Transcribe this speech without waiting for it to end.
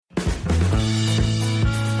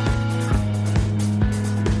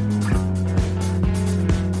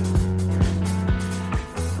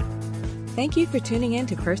Thank you for tuning in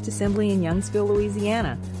to First Assembly in Youngsville,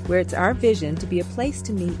 Louisiana, where it's our vision to be a place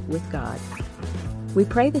to meet with God. We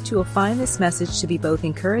pray that you will find this message to be both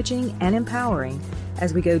encouraging and empowering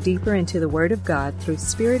as we go deeper into the Word of God through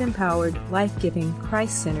Spirit-empowered, life-giving,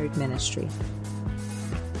 Christ-centered ministry.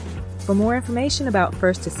 For more information about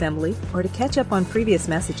First Assembly or to catch up on previous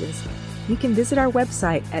messages, you can visit our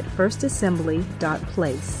website at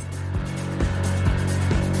firstassembly.place.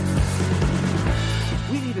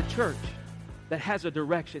 We need a church that has a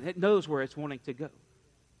direction. It knows where it's wanting to go.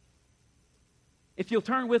 If you'll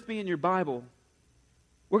turn with me in your Bible,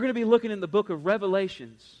 we're going to be looking in the book of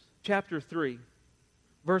Revelations, chapter 3,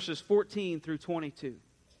 verses 14 through 22. It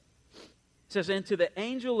says, "And to the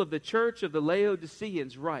angel of the church of the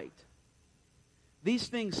Laodiceans write, these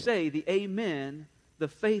things say the Amen, the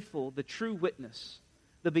faithful, the true witness,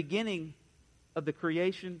 the beginning of the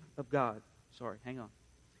creation of God." Sorry, hang on.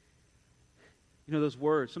 You know those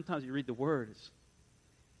words, sometimes you read the words.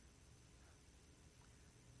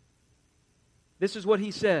 This is what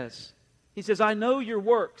he says. He says, "I know your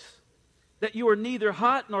works, that you are neither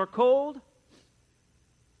hot nor cold.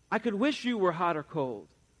 I could wish you were hot or cold.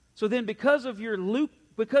 So then because you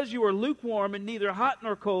are lukewarm and neither hot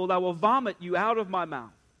nor cold, I will vomit you out of my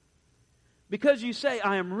mouth. Because you say,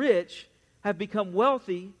 I am rich, have become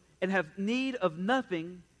wealthy, and have need of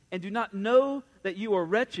nothing, and do not know that you are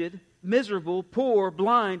wretched, miserable, poor,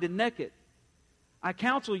 blind, and naked. I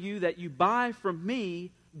counsel you that you buy from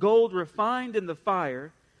me gold refined in the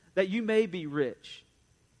fire, that you may be rich,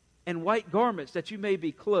 and white garments, that you may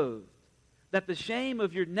be clothed, that the shame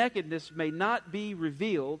of your nakedness may not be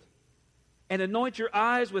revealed, and anoint your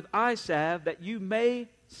eyes with eye salve, that you may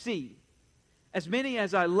see. As many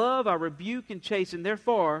as I love, I rebuke and chasten.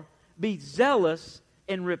 Therefore, be zealous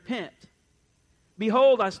and repent.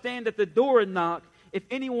 Behold, I stand at the door and knock. If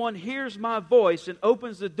anyone hears my voice and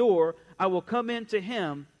opens the door, I will come in to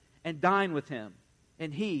him and dine with him,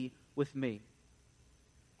 and he with me.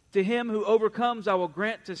 To him who overcomes, I will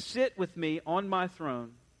grant to sit with me on my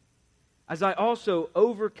throne, as I also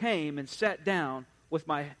overcame and sat down with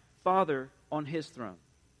my Father on his throne."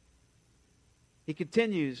 He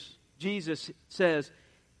continues, Jesus says,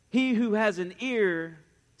 "He who has an ear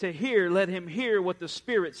to hear, let him hear what the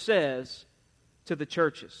Spirit says to the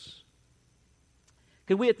churches."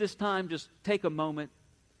 Can we at this time just take a moment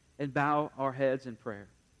and bow our heads in prayer?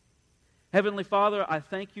 Heavenly Father, I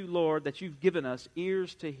thank you, Lord, that you've given us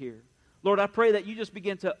ears to hear. Lord, I pray that you just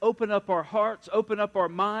begin to open up our hearts, open up our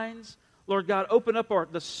minds. Lord God, open up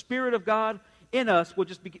the Spirit of God in us will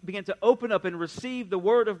just begin to open up and receive the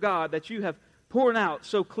Word of God that you have poured out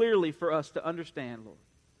so clearly for us to understand, Lord.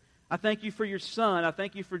 I thank you for your Son. I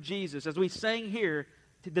thank you for Jesus. As we sang here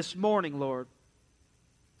this morning, Lord,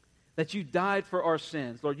 that you died for our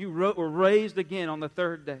sins. Lord, you were raised again on the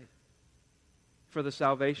third day for the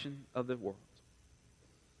salvation of the world.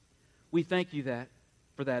 We thank you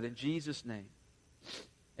for that in Jesus' name.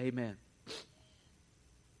 Amen.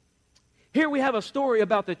 Here we have a story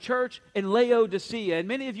about the church in Laodicea. And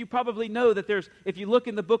many of you probably know that if you look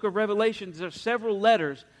in the book of Revelations, there's several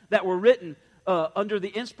letters that were written under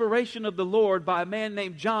the inspiration of the Lord by a man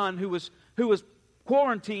named John who was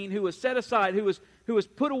quarantined, who was set aside, who was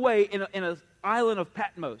put away in an island of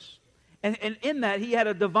Patmos. And in that, he had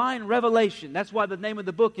a divine revelation. That's why the name of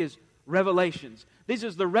the book is Revelations. This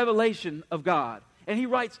is the revelation of God. And he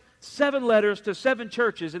writes 7 letters to 7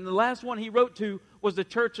 churches. And the last one he wrote to was the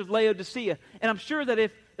church of Laodicea. And I'm sure that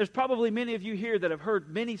if there's probably many of you here that have heard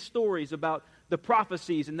many stories about the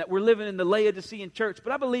prophecies and that we're living in the Laodicean church.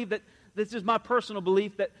 But I believe that this is my personal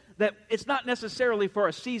belief that it's not necessarily for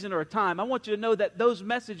a season or a time. I want you to know that those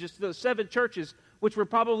messages to those 7 churches, which we're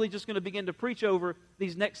probably just going to begin to preach over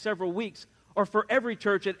these next several weeks, are for every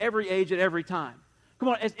church at every age at every time. Come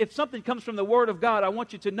on, if something comes from the Word of God, I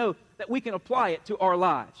want you to know that we can apply it to our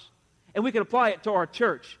lives. And we can apply it to our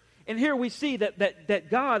church. And here we see that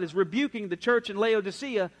God is rebuking the church in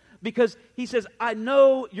Laodicea because he says, I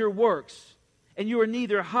know your works, and you are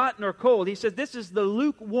neither hot nor cold. He says, this is the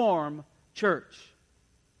lukewarm church.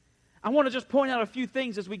 I want to just point out a few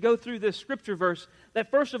things as we go through this scripture verse. That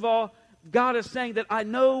first of all, God is saying that I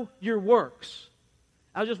know your works.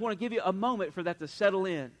 I just want to give you a moment for that to settle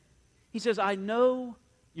in. He says, I know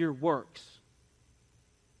your works.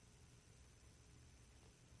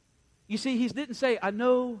 You see, he didn't say, I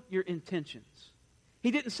know your intentions.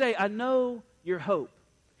 He didn't say, I know your hope.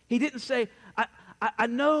 He didn't say, I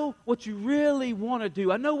know what you really want to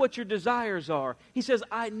do. I know what your desires are. He says,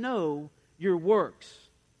 I know your works.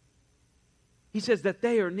 He says that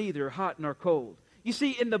they are neither hot nor cold. You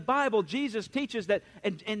see, in the Bible, Jesus teaches that,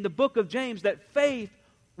 in the book of James, that faith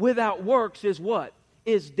without works is what?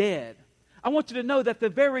 Is dead. I want you to know that the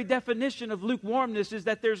very definition of lukewarmness is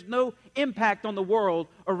that there's no impact on the world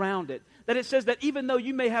around it. That it says that even though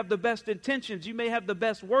you may have the best intentions, you may have the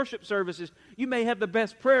best worship services, you may have the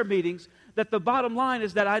best prayer meetings, that the bottom line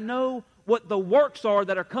is that I know what the works are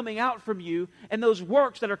that are coming out from you, and those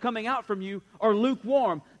works that are coming out from you are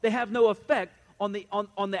lukewarm. They have no effect on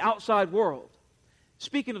the outside world.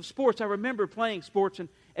 Speaking of sports, I remember playing sports,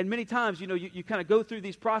 and many times, you kind of go through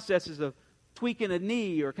these processes of tweaking a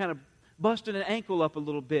knee or kind of busting an ankle up a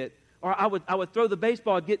little bit. Or I would throw the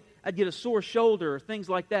baseball, I'd get a sore shoulder or things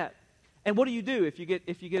like that. And what do you do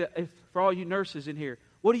if for all you nurses in here,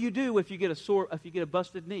 what do you do if you get a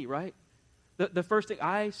busted knee, right? The first thing,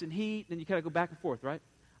 ice and heat, then you kind of go back and forth, right?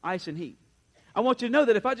 Ice and heat. I want you to know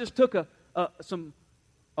that if I just took a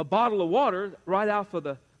bottle of water right off of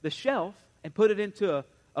the shelf and put it into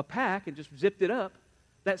a pack and just zipped it up,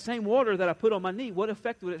 that same water that I put on my knee, what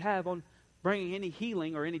effect would it have on bringing any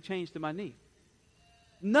healing or any change to my knee?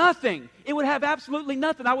 Nothing. It would have absolutely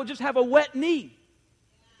nothing. I would just have a wet knee.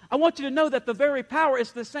 I want you to know that the very power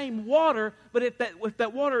is the same water, but if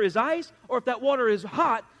that water is ice or if that water is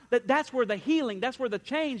hot, that's where the healing, that's where the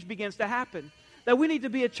change begins to happen. That we need to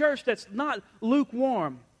be a church that's not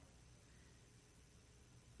lukewarm.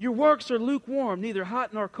 Your works are lukewarm, neither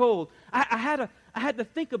hot nor cold. I had to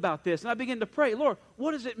think about this, and I began to pray, Lord,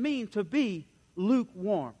 what does it mean to be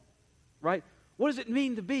lukewarm? Right? What does it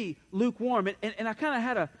mean to be lukewarm? And I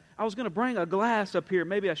kind of I was going to bring a glass up here.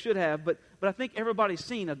 Maybe I should have, but I think everybody's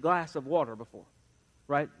seen a glass of water before.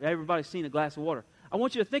 Right? Everybody's seen a glass of water. I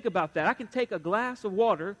want you to think about that. I can take a glass of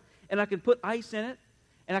water, and I can put ice in it,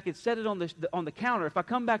 and I can set it on the counter. If I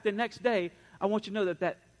come back the next day, I want you to know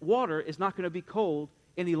that water is not going to be cold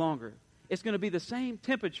any longer. It's going to be the same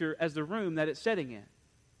temperature as the room that it's setting in.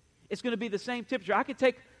 It's going to be the same temperature. I could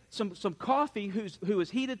take some coffee who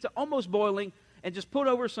is heated to almost boiling and just put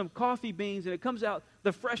over some coffee beans, and it comes out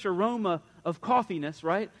the fresh aroma of coffeeness,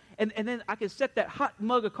 right? And then I can set that hot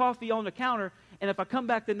mug of coffee on the counter, and if I come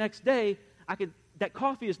back the next day, that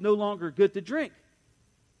coffee is no longer good to drink.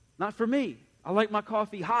 Not for me. I like my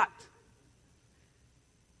coffee hot.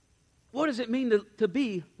 What does it mean to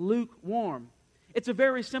be lukewarm? It's a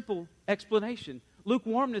very simple explanation.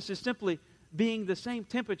 Lukewarmness is simply being the same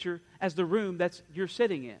temperature as the room you're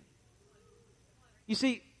sitting in. You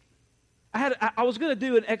see, I was going to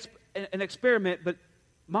do an experiment, but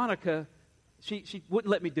Monica, she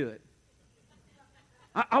wouldn't let me do it.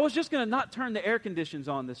 I was just going to not turn the air conditions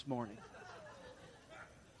on this morning.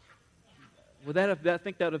 Well, I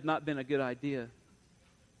think that would have not been a good idea. It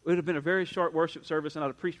would have been a very short worship service, and I'd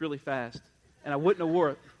have preached really fast, and I wouldn't have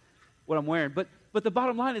wore what I'm wearing. But the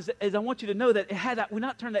bottom line is I want you to know that had we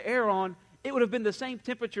not turned the air on, it would have been the same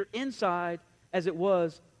temperature inside as it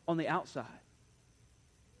was on the outside.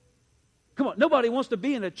 Come on, nobody wants to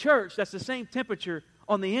be in a church that's the same temperature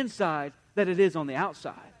on the inside that it is on the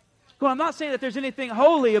outside. Come on, I'm not saying that there's anything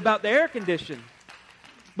holy about the air condition.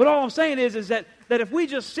 But all I'm saying is that if we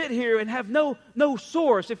just sit here and have no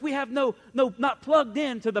source, if we have not plugged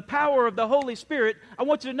in to the power of the Holy Spirit, I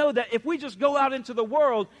want you to know that if we just go out into the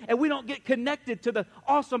world and we don't get connected to the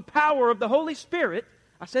awesome power of the Holy Spirit,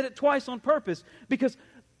 I said it twice on purpose, because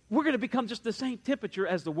we're going to become just the same temperature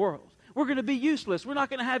as the world. We're going to be useless. We're not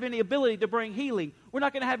going to have any ability to bring healing. We're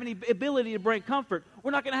not going to have any ability to bring comfort.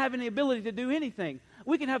 We're not going to have any ability to do anything.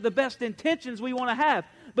 We can have the best intentions we want to have,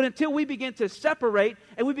 but until we begin to separate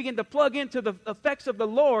and we begin to plug into the effects of the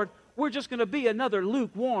Lord, we're just going to be another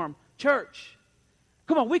lukewarm church.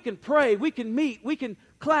 Come on, we can pray, we can meet, we can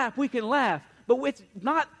clap, we can laugh, but it's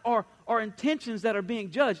not our intentions that are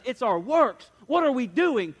being judged. It's our works. What are we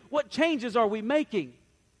doing? What changes are we making?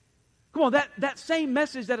 Come on, that same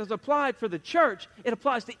message that is applied for the church, it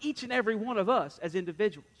applies to each and every one of us as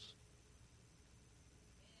individuals.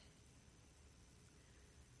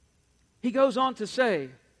 He goes on to say,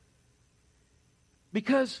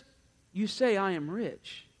 because you say I am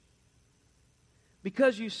rich.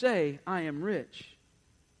 Because you say I am rich.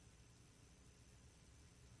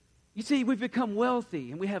 You see, we've become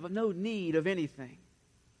wealthy and we have no need of anything.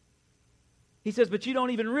 He says, but you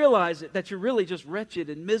don't even realize it, that you're really just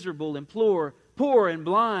wretched and miserable and poor and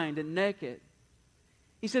blind and naked.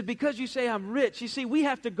 He said, because you say I'm rich. You see, we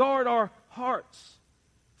have to guard our hearts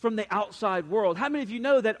from the outside world. How many of you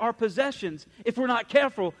know that our possessions, if we're not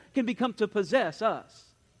careful, can become to possess us?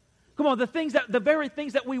 Come on, the very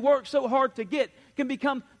things that we work so hard to get can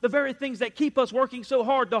become the very things that keep us working so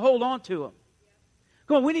hard to hold on to them.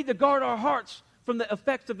 Come on, we need to guard our hearts from the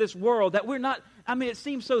effects of this world, that we're not, it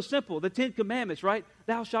seems so simple. The 10 Commandments, right?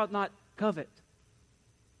 Thou shalt not covet.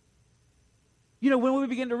 You know, when we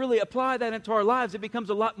begin to really apply that into our lives, it becomes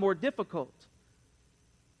a lot more difficult.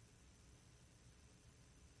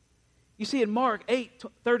 You see, in Mark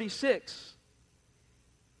 8:36,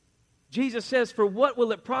 Jesus says, "For what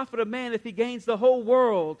will it profit a man if he gains the whole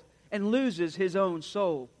world and loses his own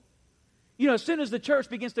soul?" You know, as soon as the church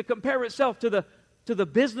begins to compare itself to the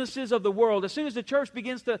businesses of the world, as soon as the church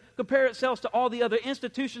begins to compare itself to all the other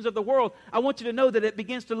institutions of the world, I want you to know that it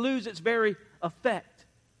begins to lose its very effect.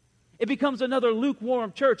 It becomes another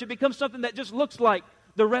lukewarm church. It becomes something that just looks like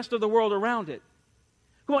the rest of the world around it.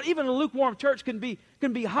 Come on, even a lukewarm church can be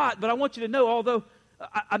hot, but I want you to know, although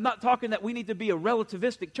I'm not talking that we need to be a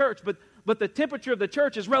relativistic church, but the temperature of the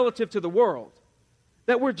church is relative to the world.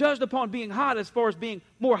 That we're judged upon being hot as far as being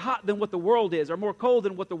more hot than what the world is, or more cold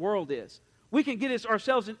than what the world is. We can get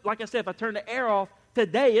ourselves, like I said, if I turn the air off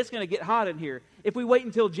today, it's going to get hot in here. If we wait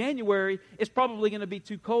until January, it's probably going to be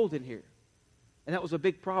too cold in here. And that was a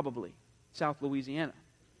big probably, South Louisiana.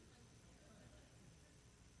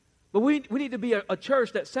 But we need to be a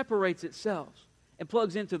church that separates itself and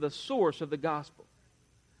plugs into the source of the gospel.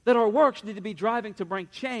 That our works need to be driving to bring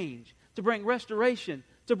change, to bring restoration,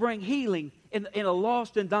 to bring healing in a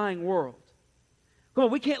lost and dying world. Come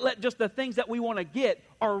on, we can't let just the things that we want to get,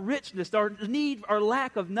 our richness, our need, our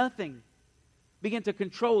lack of nothing, begin to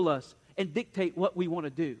control us and dictate what we want to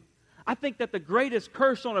do. I think that the greatest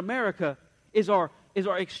curse on America is our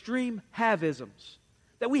extreme have-isms.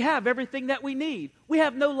 That we have everything that we need. We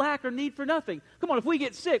have no lack or need for nothing. Come on, if we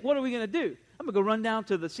get sick, what are we going to do? I'm going to go run down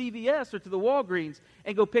to the CVS or to the Walgreens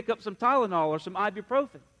and go pick up some Tylenol or some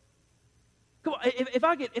ibuprofen. Come on,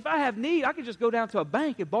 if I have need, I can just go down to a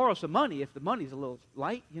bank and borrow some money if the money's a little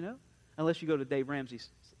light, you know. Unless you go to Dave Ramsey's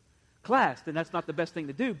class, then that's not the best thing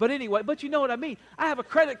to do. But anyway, but you know what I mean. I have a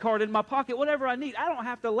credit card in my pocket, whatever I need. I don't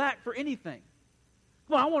have to lack for anything.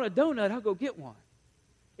 Come on, I want a donut, I'll go get one.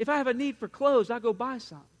 If I have a need for clothes, I'll go buy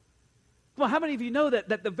some. Come on, how many of you know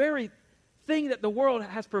that the very thing that the world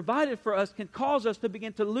has provided for us can cause us to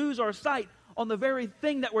begin to lose our sight on the very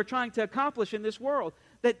thing that we're trying to accomplish in this world?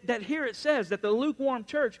 That here it says that the lukewarm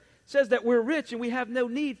church says that we're rich and we have no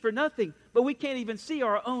need for nothing, but we can't even see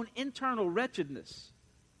our own internal wretchedness,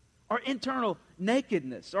 our internal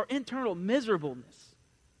nakedness, our internal miserableness.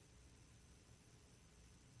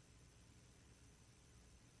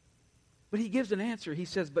 But he gives an answer. He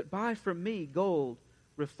says, "But buy from me gold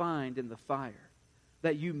refined in the fire,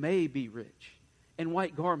 that you may be rich, and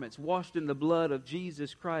white garments washed in the blood of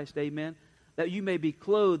Jesus Christ," amen, "that you may be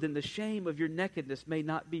clothed, and the shame of your nakedness may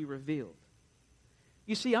not be revealed."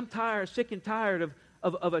 You see, I'm sick and tired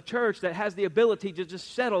of a church that has the ability to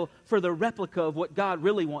just settle for the replica of what God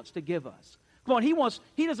really wants to give us. Come on,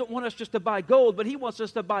 He doesn't want us just to buy gold, but He wants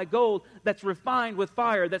us to buy gold that's refined with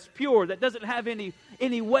fire, that's pure, that doesn't have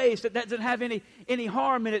any waste, that doesn't have any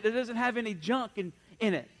harm in it, that doesn't have any junk in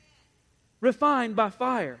it. Refined by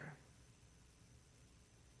fire.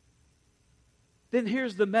 Then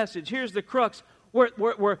here's the message. Here's the crux where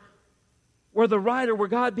the writer, where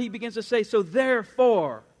God begins to say, so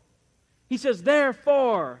therefore. He says,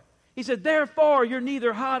 therefore. He said, therefore you're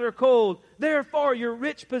neither hot or cold. Therefore your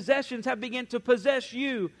rich possessions have begun to possess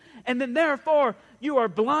you. And then therefore you are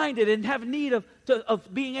blinded and have need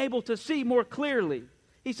of being able to see more clearly.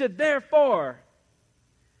 He said, therefore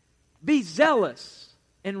be zealous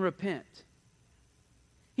and repent.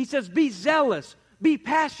 He says, be zealous, be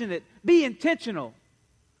passionate, be intentional,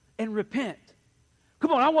 and repent.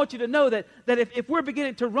 Come on, I want you to know that if we're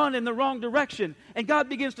beginning to run in the wrong direction, and God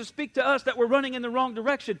begins to speak to us that we're running in the wrong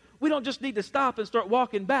direction, we don't just need to stop and start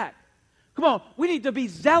walking back. Come on, we need to be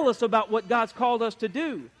zealous about what God's called us to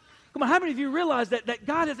do. Come on, how many of you realize that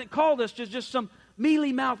God hasn't called us to just some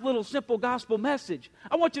mealy-mouthed little simple gospel message?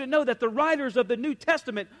 I want you to know that the writers of the New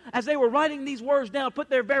Testament, as they were writing these words down, put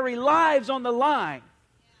their very lives on the line.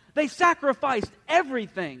 They sacrificed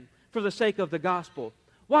everything for the sake of the gospel.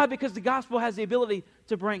 Why? Because the gospel has the ability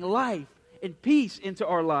to bring life and peace into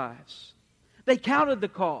our lives. They counted the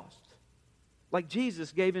cost, like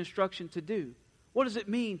Jesus gave instruction to do. What does it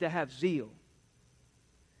mean to have zeal?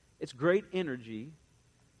 It's great energy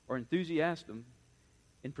or enthusiasm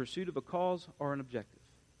in pursuit of a cause or an objective.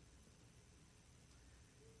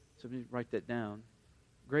 So let me write that down.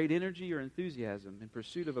 Great energy or enthusiasm in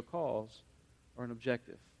pursuit of a cause or an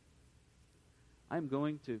objective. I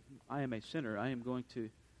am a sinner. I am going to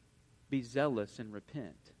be zealous and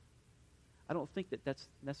repent. I don't think that's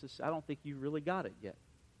necessary. I don't think you really got it yet.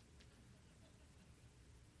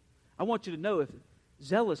 I want you to know if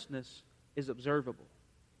zealousness is observable.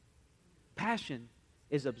 Passion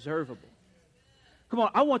is observable. Come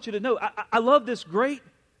on, I want you to know, I love this great,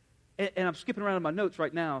 and I'm skipping around in my notes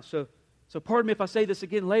right now, so pardon me if I say this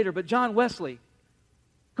again later, but John Wesley,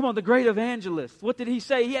 Come on, the great evangelist. What did he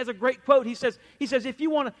say? He has a great quote. He says, if you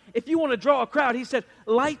want to draw a crowd, he said,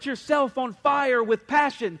 light yourself on fire with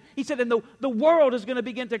passion. He said, and the world is going to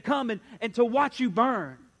begin to come and to watch you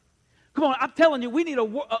burn. Come on, I'm telling you, we need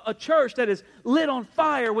a church that is lit on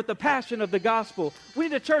fire with the passion of the gospel. We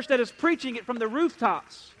need a church that is preaching it from the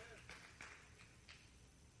rooftops.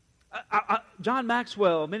 John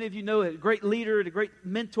Maxwell, many of you know, a great leader and a great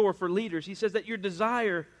mentor for leaders. He says that your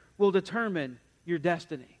desire will determine your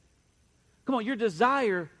destiny. Come on, your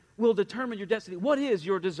desire will determine your destiny. What is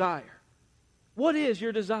your desire? What is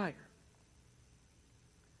your desire?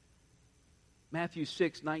 Matthew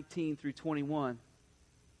 6:19 through 21.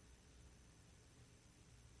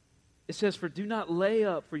 It says, for do not lay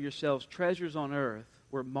up for yourselves treasures on earth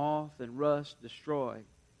where moth and rust destroy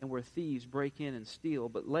and where thieves break in and steal,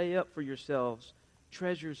 but lay up for yourselves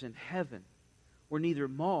treasures in heaven where neither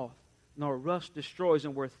moth nor rust destroys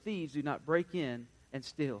and where thieves do not break in and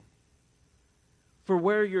steal. For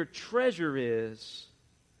where your treasure is,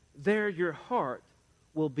 there your heart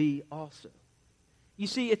will be also. You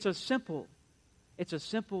see, it's a simple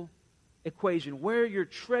equation. Where your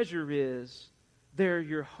treasure is, there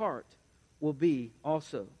your heart will be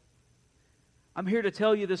also. I'm here to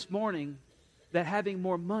tell you this morning that having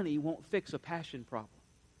more money won't fix a passion problem.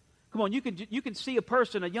 Come on, you can see a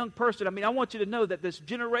person, a young person. I want you to know that this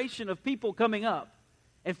generation of people coming up,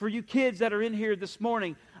 and for you kids that are in here this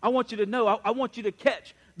morning, I want you to know, I want you to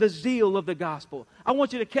catch the zeal of the gospel. I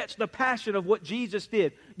want you to catch the passion of what Jesus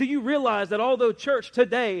did. Do you realize that although church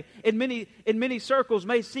today in many circles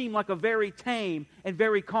may seem like a very tame and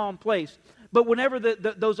very calm place, but whenever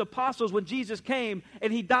those apostles, when Jesus came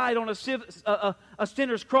and he died on a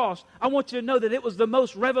sinner's cross, I want you to know that it was the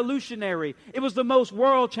most revolutionary, it was the most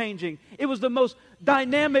world-changing, it was the most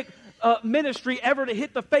dynamic ministry ever to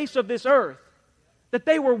hit the face of this earth. That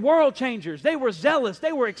they were world changers, they were zealous,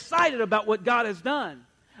 they were excited about what God has done.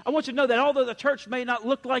 I want you to know that although the church may not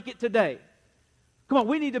look like it today, come on,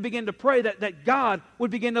 we need to begin to pray that God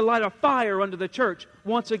would begin to light a fire under the church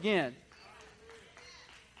once again.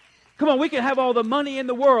 Come on, we can have all the money in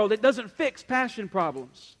the world. It doesn't fix passion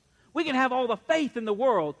problems. We can have all the faith in the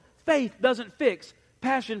world. Faith doesn't fix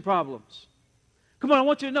passion problems. Come on, I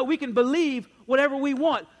want you to know we can believe whatever we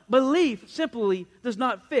want. Belief simply does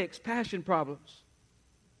not fix passion problems.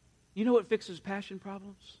 You know what fixes passion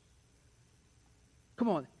problems? Come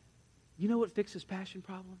on. You know what fixes passion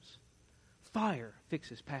problems? Fire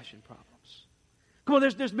fixes passion problems. Come on,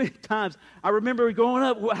 there's many times I remember growing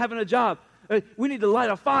up having a job. We need to light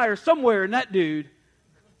a fire somewhere in that dude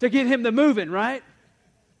to get him to moving, right?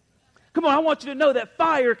 Come on, I want you to know that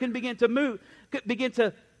fire can begin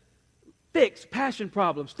to fix passion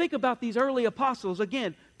problems. Think about these early apostles.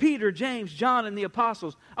 Again, Peter, James, John, and the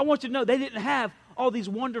apostles. I want you to know they didn't have all these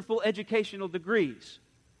wonderful educational degrees.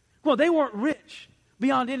 Well, they weren't rich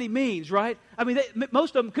beyond any means, right?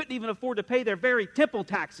 Most of them couldn't even afford to pay their very temple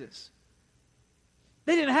taxes.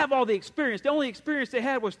 They didn't have all the experience. The only experience they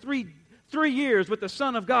had was three years with the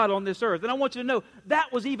Son of God on this earth. And I want you to know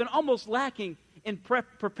that was even almost lacking in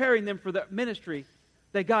preparing them for the ministry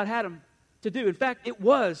that God had them to do. In fact, it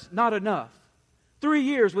was not enough. 3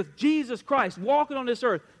 years with Jesus Christ walking on this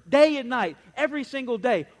earth day and night, every single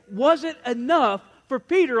day, wasn't enough for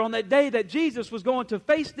Peter on that day that Jesus was going to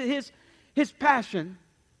face his passion.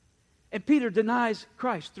 And Peter denies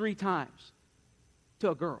Christ 3 times to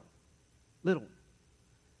a girl, little.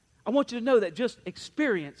 I want you to know that just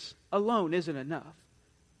experience alone isn't enough.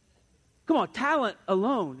 Come on, talent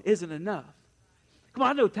alone isn't enough. Come on,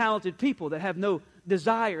 I know talented people that have no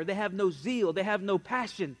desire, they have no zeal, they have no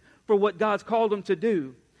passion for what God's called them to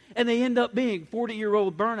do. And they end up being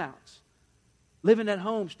 40-year-old burnouts, living at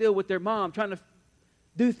home still with their mom, trying to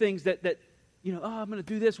do things that I'm going to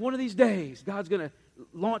do this one of these days. God's going to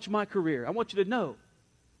launch my career. I want you to know,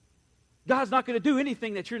 God's not going to do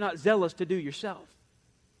anything that you're not zealous to do yourself.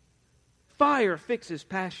 Fire fixes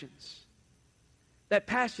passions. That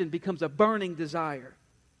passion becomes a burning desire.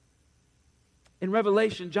 In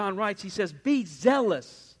Revelation, John writes, he says, be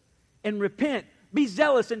zealous and repent. Be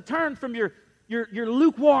zealous and turn from your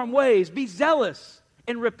lukewarm ways. Be zealous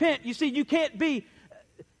and repent. You see, you can't be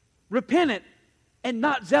repentant and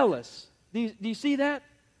not zealous. Do you see that?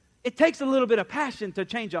 It takes a little bit of passion to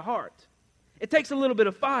change a heart. It takes a little bit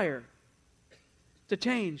of fire to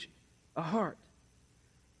change a heart.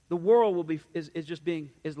 The world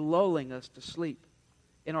is lulling us to sleep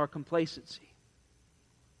in our complacency.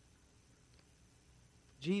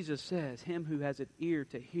 Jesus says, him who has an ear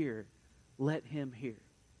to hear, let him hear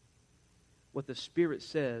what the Spirit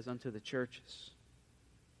says unto the churches.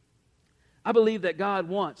 I believe that God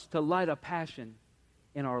wants to light a passion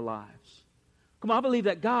in our lives. Come on, I believe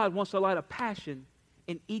that God wants to light a passion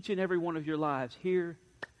in each and every one of your lives here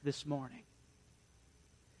this morning.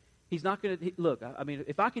 He's not going to, look, I mean,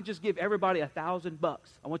 if I can just give everybody $1,000,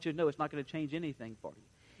 I want you to know it's not going to change anything for you.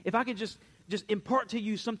 If I can just impart to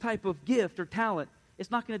you some type of gift or talent, it's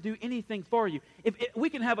not going to do anything for you. If we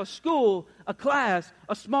can have a school, a class,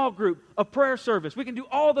 a small group, a prayer service, we can do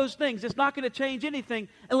all those things. It's not going to change anything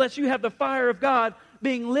unless you have the fire of God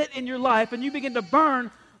being lit in your life and you begin to burn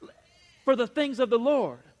for the things of the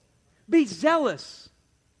Lord. Be zealous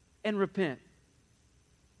and repent.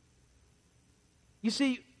 You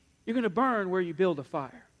see, you're going to burn where you build a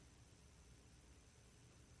fire.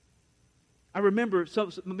 I remember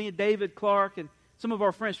me and David Clark and some of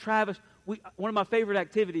our friends, Travis, one of my favorite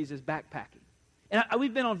activities is backpacking. And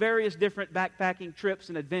we've been on various different backpacking trips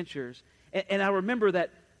and adventures. And I remember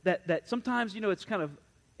that sometimes, it's kind of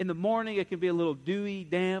in the morning it can be a little dewy,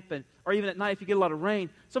 damp, or even at night if you get a lot of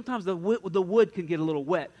rain, sometimes the wood can get a little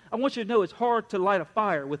wet. I want you to know it's hard to light a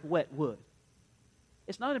fire with wet wood.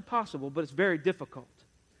 It's not impossible, but it's very difficult.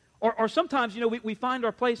 Or sometimes, we find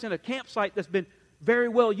our place in a campsite that's been very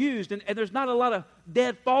well used, and there's not a lot of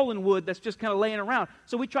dead fallen wood that's just kind of laying around.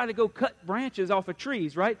 So we try to go cut branches off of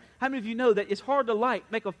trees, right? How many of you know that it's hard to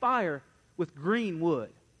make a fire with green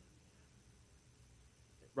wood?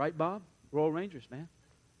 Right, Bob? Royal Rangers, man.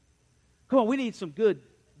 Come on, we need some good,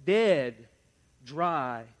 dead,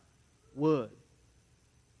 dry wood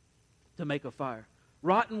to make a fire.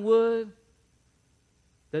 Rotten wood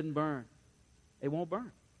doesn't burn. It won't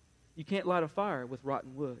burn. You can't light a fire with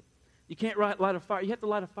rotten wood. You can't light a fire. You have to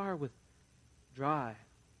light a fire with dry,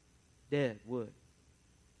 dead wood.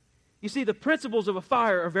 You see, the principles of a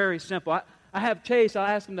fire are very simple. I have Chase,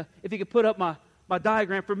 I asked him if he could put up my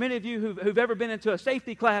diagram. For many of you who've ever been into a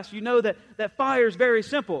safety class, you know that fire is very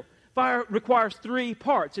simple. Fire requires 3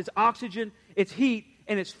 parts. It's oxygen, it's heat,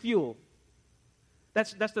 and it's fuel.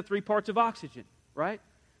 That's the 3 parts of oxygen, right?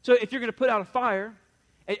 So if you're going to put out a fire,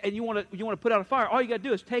 and you want to put out a fire, all you got to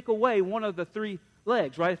do is take away one of the 3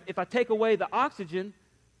 legs, right? If I take away the oxygen,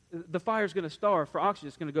 the fire's going to starve for oxygen.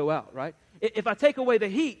 It's going to go out, right? If I take away the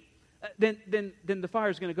heat, then the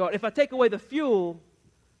fire's going to go out. If I take away the fuel,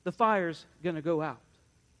 the fire's going to go out.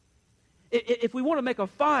 If we want to make a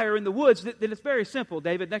fire in the woods, then it's very simple,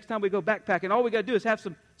 David. Next time we go backpacking, all we got to do is have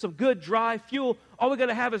some good dry fuel. All we got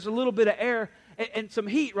to have is a little bit of air and some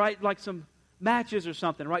heat, right? Like some matches or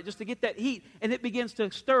something, right? Just to get that heat, and it begins to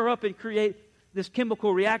stir up and create this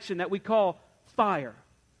chemical reaction that we call fire.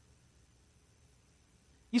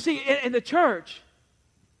 You see, in the church,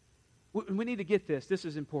 we need to get this. This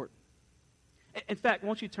is important. In fact,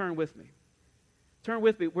 won't you turn with me? Turn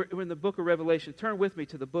with me. We're in the book of Revelation. Turn with me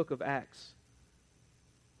to the book of Acts.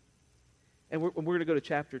 And we're going to go to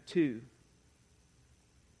chapter 2.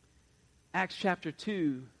 Acts chapter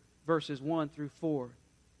 2, verses 1 through 4.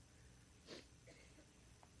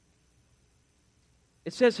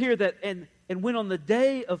 It says here that, and when on the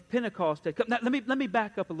day of Pentecost had come. Now, let me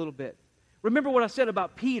back up a little bit. Remember what I said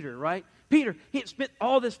about Peter, right? Peter, he had spent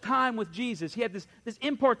all this time with Jesus. He had this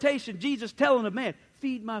impartation. Jesus telling him, man,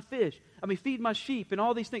 feed my feed my sheep and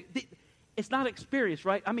all these things. It's not experience,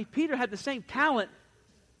 right? I mean, Peter had the same talent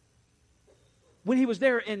when he was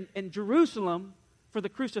there in Jerusalem for the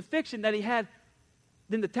crucifixion that he had,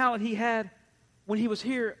 than the talent he had when he was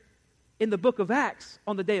here in the book of Acts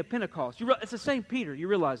on the day of Pentecost. It's the same Peter. You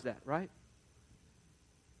realize that, right?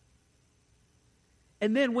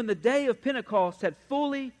 And then when the day of Pentecost had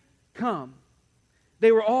fully come,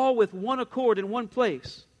 they were all with one accord in one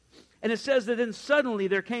place. And it says that then suddenly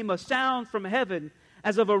there came a sound from heaven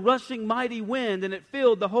as of a rushing mighty wind, and it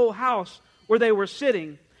filled the whole house where they were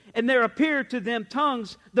sitting. And there appeared to them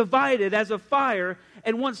tongues divided as of fire,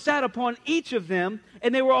 and one sat upon each of them,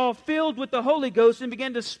 and they were all filled with the Holy Ghost and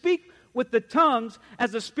began to speak with the tongues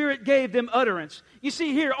as the Spirit gave them utterance. You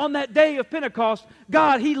see here, on that day of Pentecost,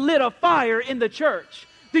 God, He lit a fire in the church.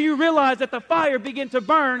 Do you realize that the fire began to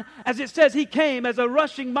burn? As it says, He came as a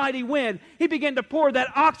rushing mighty wind. He began to pour that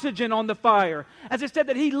oxygen on the fire. As it said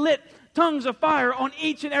that He lit tongues of fire on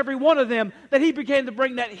each and every one of them, that He began to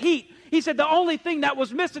bring that heat. He said the only thing that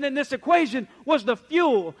was missing in this equation was the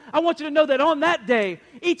fuel. I want you to know that on that day,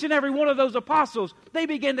 each and every one of those apostles, they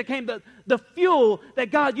began to become the fuel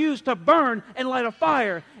that God used to burn and light a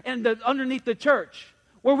fire underneath the church,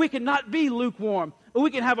 where we can not be lukewarm, but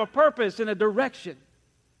we can have a purpose and a direction.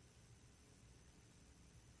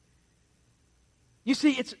 You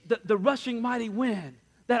see, it's the rushing mighty wind,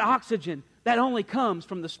 that oxygen, that only comes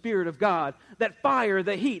from the Spirit of God. That fire,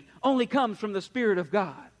 the heat, only comes from the Spirit of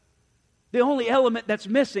God. The only element that's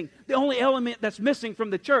missing, from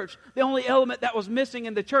the church, the only element that was missing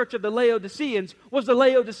in the church of the Laodiceans was the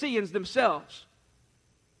Laodiceans themselves.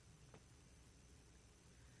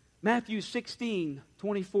 Matthew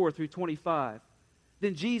 16:24 through 25.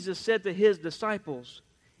 Then Jesus said to his disciples,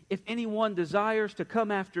 if anyone desires to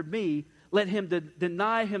come after me, let him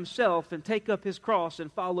deny himself and take up his cross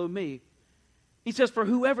and follow me. He says, for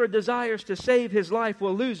whoever desires to save his life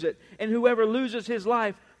will lose it, and whoever loses his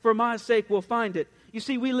life for my sake will find it. You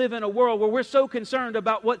see, we live in a world where we're so concerned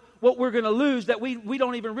about what we're going to lose that we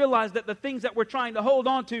don't even realize that the things that we're trying to hold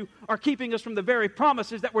on to are keeping us from the very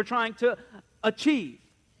promises that we're trying to achieve.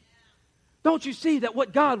 Don't you see that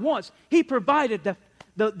what God wants, He provided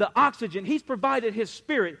the oxygen. He's provided His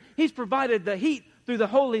Spirit. He's provided the heat through the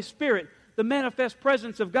Holy Spirit, the manifest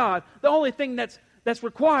presence of God. The only thing that's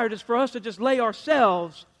required is for us to just lay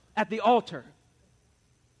ourselves at the altar.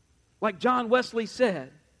 Like John Wesley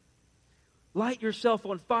said, light yourself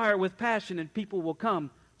on fire with passion and people will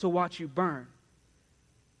come to watch you burn.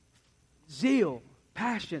 Zeal,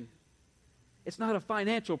 passion, it's not a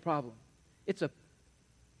financial problem. It's a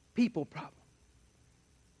people problem.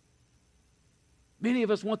 Many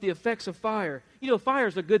of us want the effects of fire. You know, fire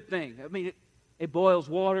is a good thing. I mean, it boils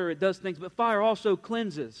water, it does things, but fire also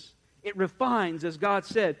cleanses. It refines, as God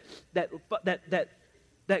said, that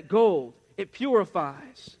gold. It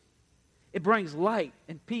purifies. It brings light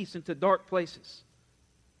and peace into dark places.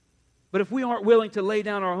 But if we aren't willing to lay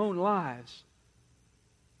down our own lives,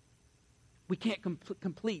 we can't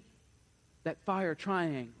complete that fire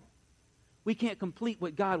triangle. We can't complete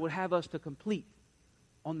what God would have us to complete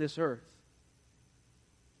on this earth.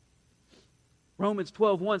 Romans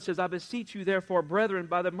 12:1 says, I beseech you therefore, brethren,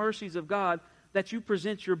 by the mercies of God, that you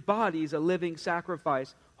present your bodies a living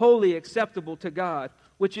sacrifice, wholly acceptable to God,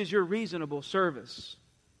 which is your reasonable service.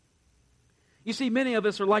 You see, many of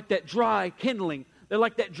us are like that dry kindling. They're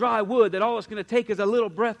like that dry wood that all it's going to take is a little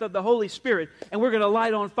breath of the Holy Spirit, and we're going to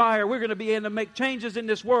light on fire. We're going to be able to make changes in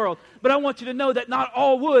this world. But I want you to know that not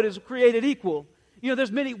all wood is created equal. You know,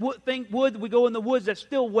 there's many wood, we go in the woods that's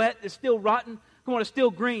still wet, it's still rotten. Come on, it's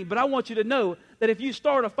still green. But I want you to know that if you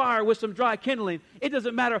start a fire with some dry kindling, it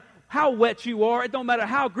doesn't matter how wet you are. It don't matter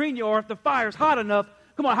how green you are. If the fire's hot enough,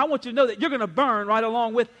 come on, I want you to know that you're going to burn right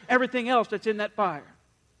along with everything else that's in that fire.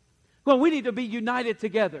 Come on, we need to be united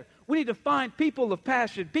together. We need to find people of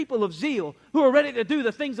passion, people of zeal, who are ready to do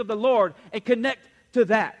the things of the Lord and connect to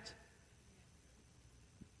that.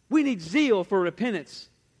 We need zeal for repentance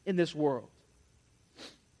in this world.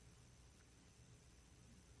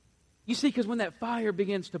 You see, because when that fire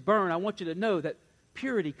begins to burn, I want you to know that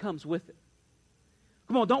purity comes with it.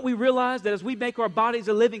 Come on, don't we realize that as we make our bodies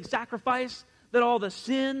a living sacrifice, that all the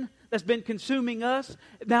sin that's been consuming us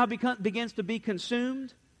now begins to be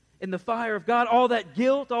consumed in the fire of God? All that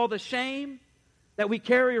guilt, all the shame that we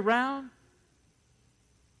carry around.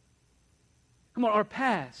 Come on, our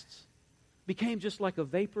pasts became just like a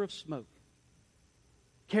vapor of smoke,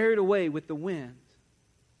 carried away with the wind.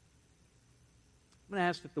 I'm going to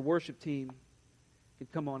ask if the worship team could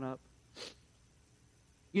come on up.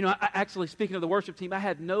 You know, actually, speaking of the worship team, I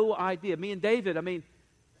had no idea. Me and David, I'm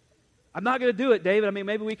not going to do it, David.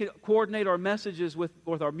 Maybe we could coordinate our messages with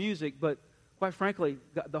our music, but quite frankly,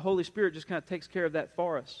 the Holy Spirit just kind of takes care of that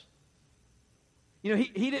for us. You know,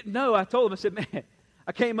 he didn't know. I told him, I said, man,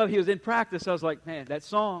 I came up, he was in practice. I was like, man, that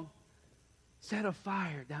song set a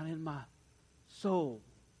fire down in my soul.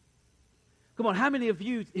 Come on, how many of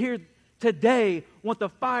you here today want the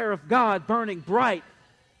fire of God burning bright?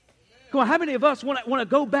 Come on, how many of us want to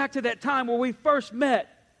go back to that time where we first met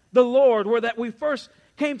the Lord, where that we first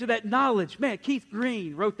came to that knowledge? Man, Keith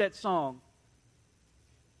Green wrote that song.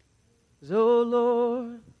 Oh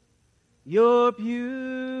Lord, you're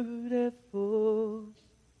beautiful,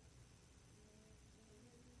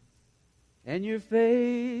 and your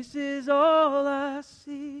face is all I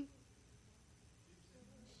see.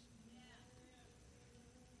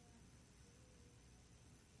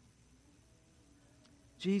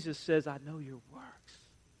 Jesus says, I know your works.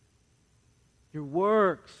 Your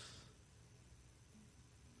works.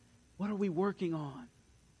 What are we working on?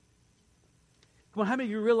 Come on, how many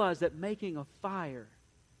of you realize that making a fire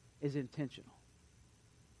is intentional?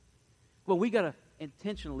 Well, we got to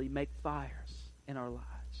intentionally make fires in our lives.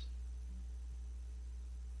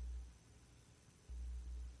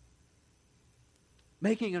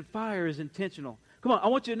 Making a fire is intentional. Come on, I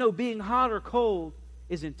want you to know being hot or cold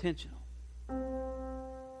is intentional.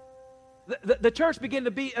 The church began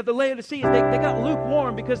to be, the Laodiceans, they got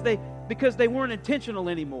lukewarm because they weren't intentional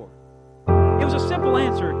anymore. It was a simple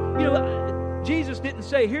answer. You know, Jesus didn't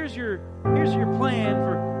say, here's your plan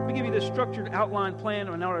for, let me give you this structured outline plan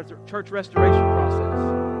on our church restoration process.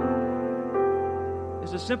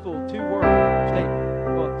 It's a simple 2-word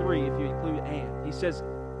statement. Well, 3 if you include and. He says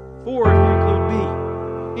 4 if you include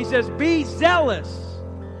be. He says, be zealous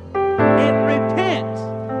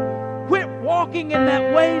walking in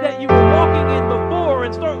that way that you were walking in before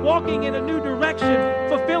and start walking in a new direction,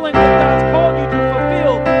 fulfilling what God's called you to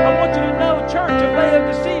fulfill. I want you to know, Church of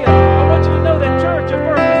Laodicea, I want you to know that Church of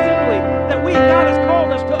First Assembly, that God has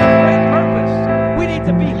called us to a great purpose. We need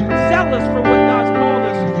to be zealous for what God's called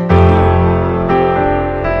us to do.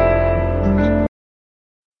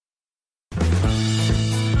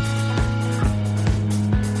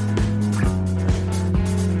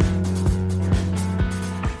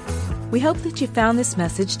 We hope that you found this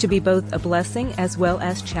message to be both a blessing as well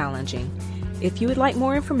as challenging. If you would like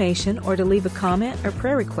more information or to leave a comment or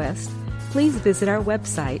prayer request, please visit our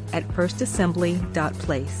website at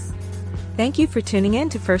firstassembly.place. Thank you for tuning in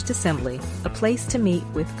to First Assembly, a place to meet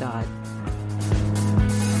with God.